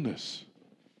mental illness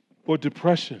or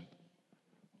depression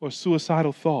or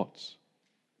suicidal thoughts.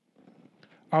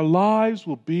 Our lives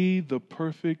will be the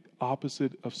perfect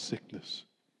opposite of sickness.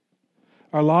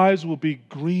 Our lives will be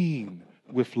green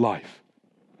with life,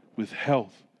 with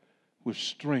health, with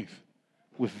strength,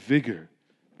 with vigor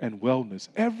and wellness.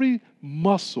 Every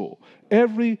muscle,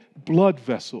 every blood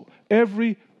vessel,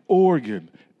 every organ,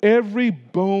 every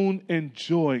bone and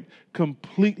joint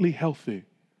completely healthy,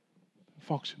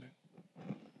 functioning.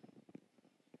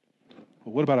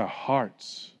 But what about our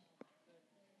hearts?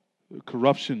 The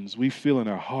corruptions we feel in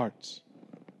our hearts.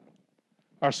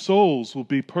 Our souls will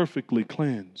be perfectly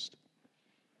cleansed.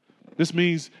 This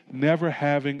means never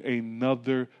having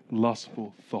another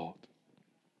lustful thought.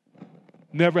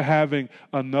 Never having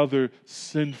another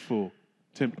sinful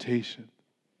temptation.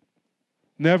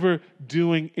 Never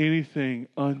doing anything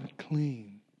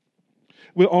unclean.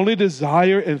 We'll only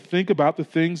desire and think about the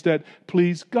things that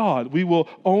please God. We will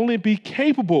only be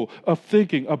capable of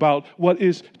thinking about what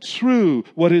is true,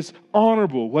 what is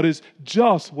honorable, what is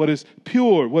just, what is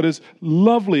pure, what is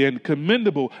lovely and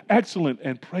commendable, excellent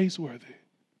and praiseworthy.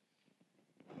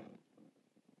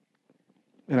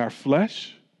 And our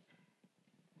flesh,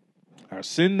 our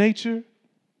sin nature,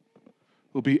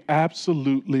 will be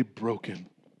absolutely broken.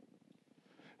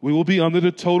 We will be under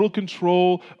the total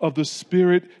control of the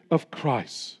Spirit of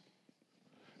Christ.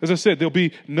 As I said, there'll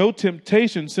be no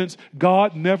temptation since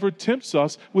God never tempts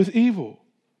us with evil.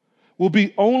 We'll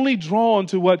be only drawn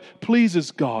to what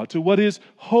pleases God, to what is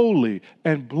holy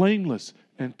and blameless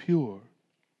and pure.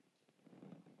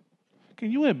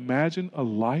 Can you imagine a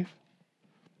life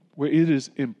where it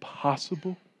is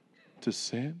impossible to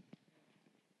sin?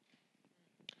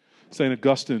 St.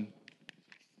 Augustine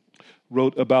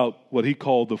wrote about what he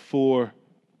called the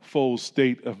fourfold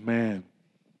state of man.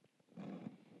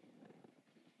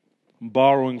 I'm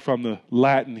borrowing from the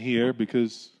Latin here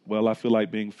because, well, I feel like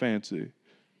being fancy.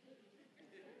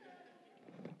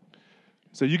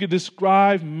 So you could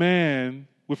describe man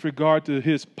with regard to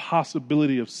his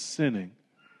possibility of sinning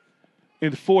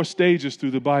in 4 stages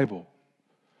through the Bible.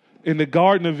 In the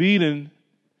Garden of Eden,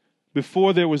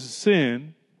 before there was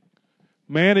sin,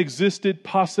 man existed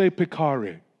posse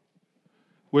peccare,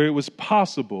 where it was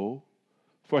possible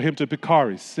for him to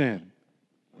peccare, sin.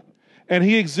 And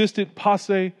he existed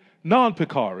posse non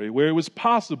peccare, where it was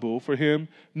possible for him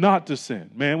not to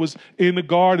sin. Man was in the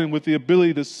garden with the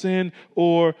ability to sin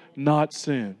or not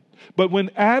sin. But when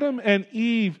Adam and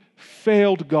Eve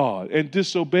failed God and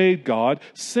disobeyed God,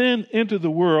 sin entered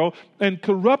the world and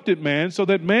corrupted man so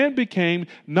that man became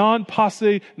non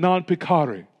posse non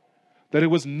peccare, that it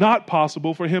was not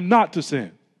possible for him not to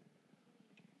sin.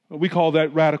 We call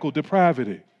that radical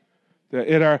depravity. That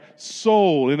in our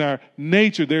soul, in our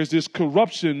nature, there's this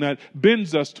corruption that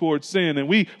bends us towards sin, and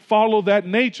we follow that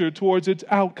nature towards its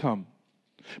outcome.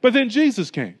 But then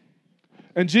Jesus came.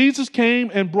 And Jesus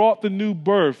came and brought the new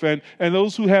birth, and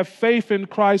those who have faith in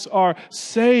Christ are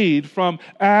saved from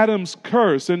Adam's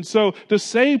curse. And so the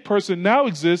saved person now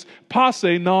exists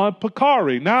posse non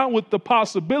peccare, now with the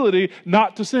possibility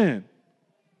not to sin.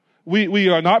 We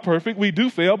are not perfect, we do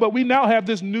fail, but we now have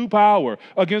this new power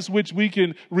against which we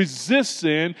can resist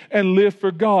sin and live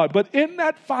for God. But in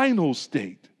that final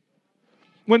state,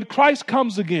 when Christ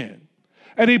comes again,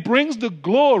 and he brings the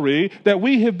glory that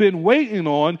we have been waiting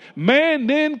on, man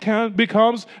then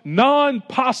becomes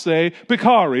non-posse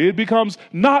peccare. It becomes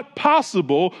not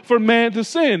possible for man to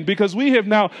sin because we have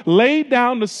now laid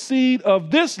down the seed of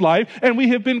this life and we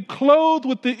have been clothed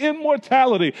with the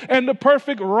immortality and the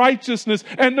perfect righteousness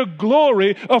and the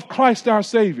glory of Christ our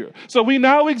Savior. So we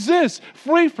now exist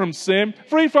free from sin,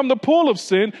 free from the pull of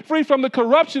sin, free from the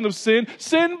corruption of sin.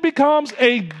 Sin becomes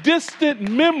a distant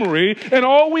memory, and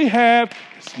all we have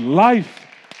is life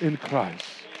in Christ.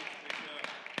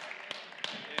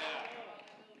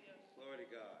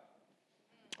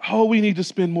 Oh, we need to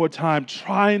spend more time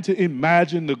trying to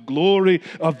imagine the glory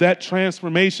of that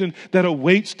transformation that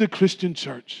awaits the Christian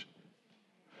church.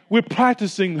 We're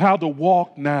practicing how to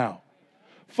walk now,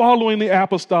 following the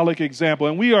apostolic example,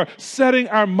 and we are setting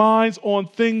our minds on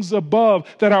things above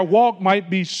that our walk might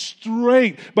be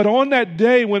straight. But on that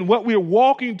day when what we're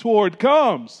walking toward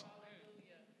comes,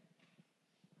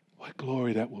 what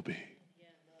glory that will be.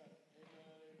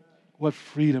 What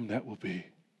freedom that will be.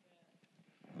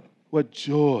 What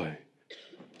joy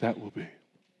that will be.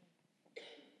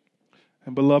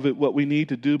 And beloved, what we need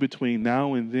to do between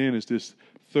now and then is this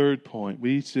third point.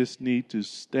 We just need to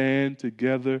stand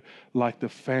together like the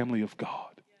family of God.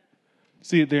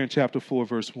 See it there in chapter 4,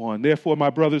 verse 1. Therefore,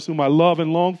 my brothers, whom I love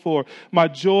and long for, my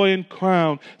joy and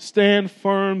crown, stand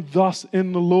firm thus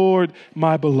in the Lord,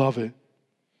 my beloved.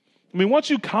 I mean, once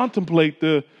you contemplate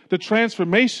the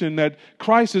transformation that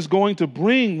Christ is going to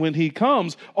bring when he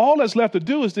comes, all that's left to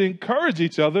do is to encourage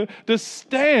each other to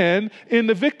stand in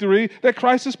the victory that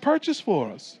Christ has purchased for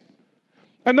us.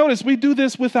 And notice, we do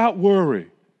this without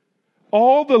worry.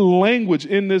 All the language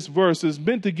in this verse is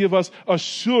meant to give us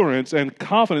assurance and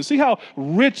confidence. See how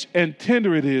rich and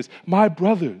tender it is. My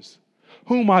brothers,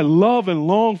 whom I love and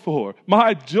long for,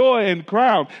 my joy and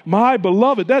crown, my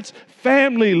beloved. That's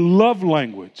family love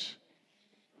language.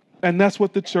 And that's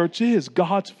what the church is,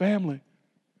 God's family,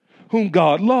 whom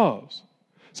God loves.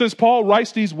 Since Paul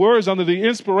writes these words under the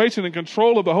inspiration and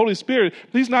control of the Holy Spirit,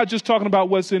 he's not just talking about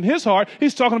what's in his heart,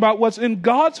 he's talking about what's in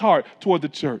God's heart toward the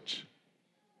church.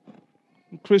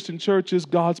 The Christian church is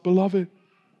God's beloved,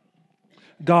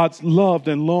 God's loved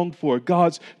and longed for,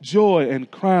 God's joy and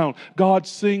crown. God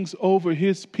sings over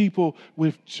his people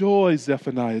with joy,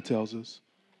 Zephaniah tells us.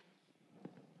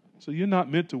 So you're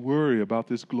not meant to worry about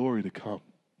this glory to come.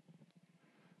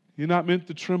 You're not meant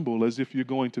to tremble as if you're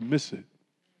going to miss it.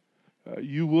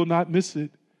 You will not miss it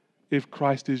if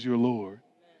Christ is your Lord.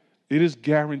 It is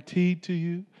guaranteed to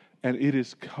you, and it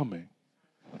is coming.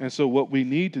 And so what we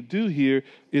need to do here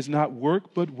is not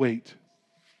work, but wait.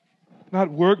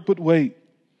 Not work, but wait.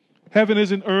 Heaven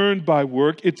isn't earned by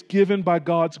work. It's given by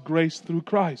God's grace through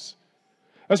Christ.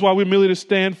 That's why we're merely to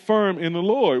stand firm in the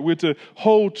Lord. We're to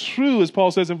hold true, as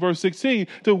Paul says in verse 16,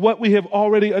 to what we have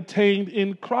already attained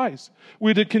in Christ.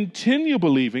 We're to continue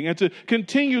believing and to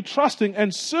continue trusting,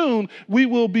 and soon we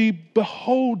will be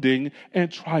beholding and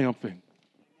triumphing.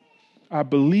 Our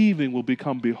believing will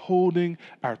become beholding.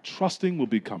 Our trusting will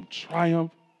become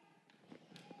triumph.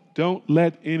 Don't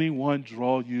let anyone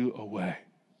draw you away.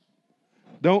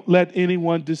 Don't let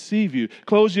anyone deceive you.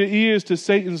 Close your ears to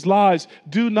Satan's lies.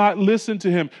 Do not listen to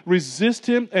him. Resist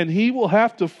him, and he will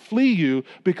have to flee you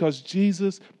because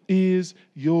Jesus is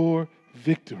your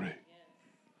victory.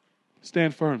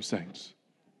 Stand firm, saints.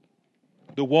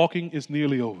 The walking is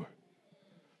nearly over.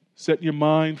 Set your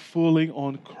mind fully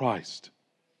on Christ.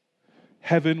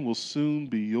 Heaven will soon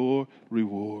be your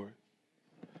reward,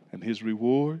 and his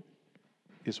reward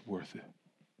is worth it.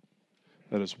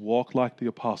 Let us walk like the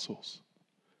apostles.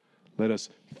 Let us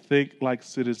think like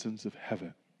citizens of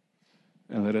heaven,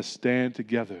 and let us stand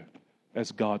together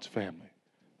as God's family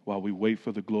while we wait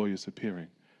for the glorious appearing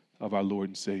of our Lord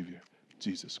and Savior,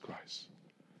 Jesus Christ.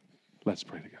 Let's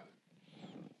pray together.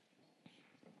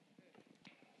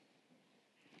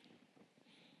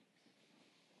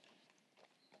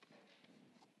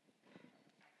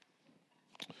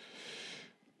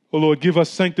 Oh Lord, give us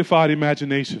sanctified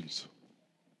imaginations,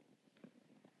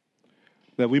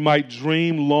 that we might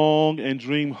dream long and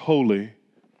dream wholly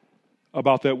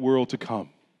about that world to come.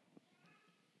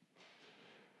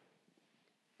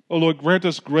 Oh Lord, grant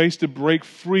us grace to break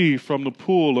free from the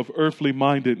pull of earthly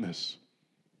mindedness.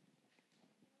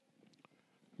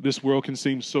 This world can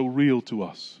seem so real to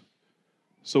us,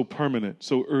 so permanent,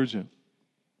 so urgent.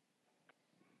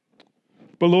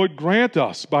 But Lord, grant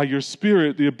us by your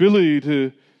Spirit the ability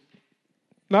to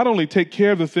not only take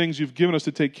care of the things you've given us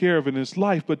to take care of in this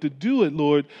life, but to do it,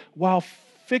 Lord, while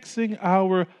fixing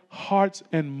our hearts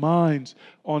and minds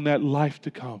on that life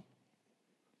to come,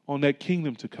 on that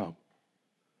kingdom to come,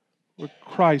 where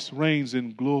Christ reigns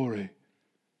in glory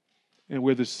and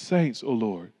where the saints, O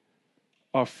Lord,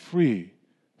 are free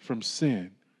from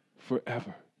sin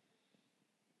forever.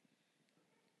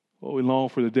 Oh, we long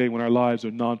for the day when our lives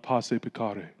are non posse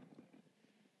peccare,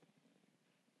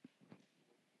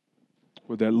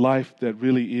 where that life that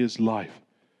really is life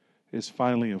is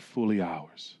finally and fully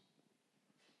ours.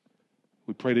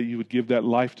 We pray that you would give that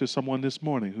life to someone this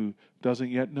morning who doesn't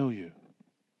yet know you.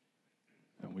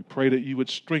 And we pray that you would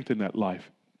strengthen that life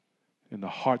in the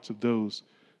hearts of those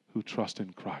who trust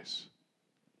in Christ.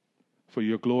 For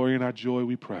your glory and our joy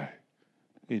we pray.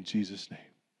 In Jesus' name,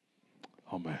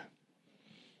 amen.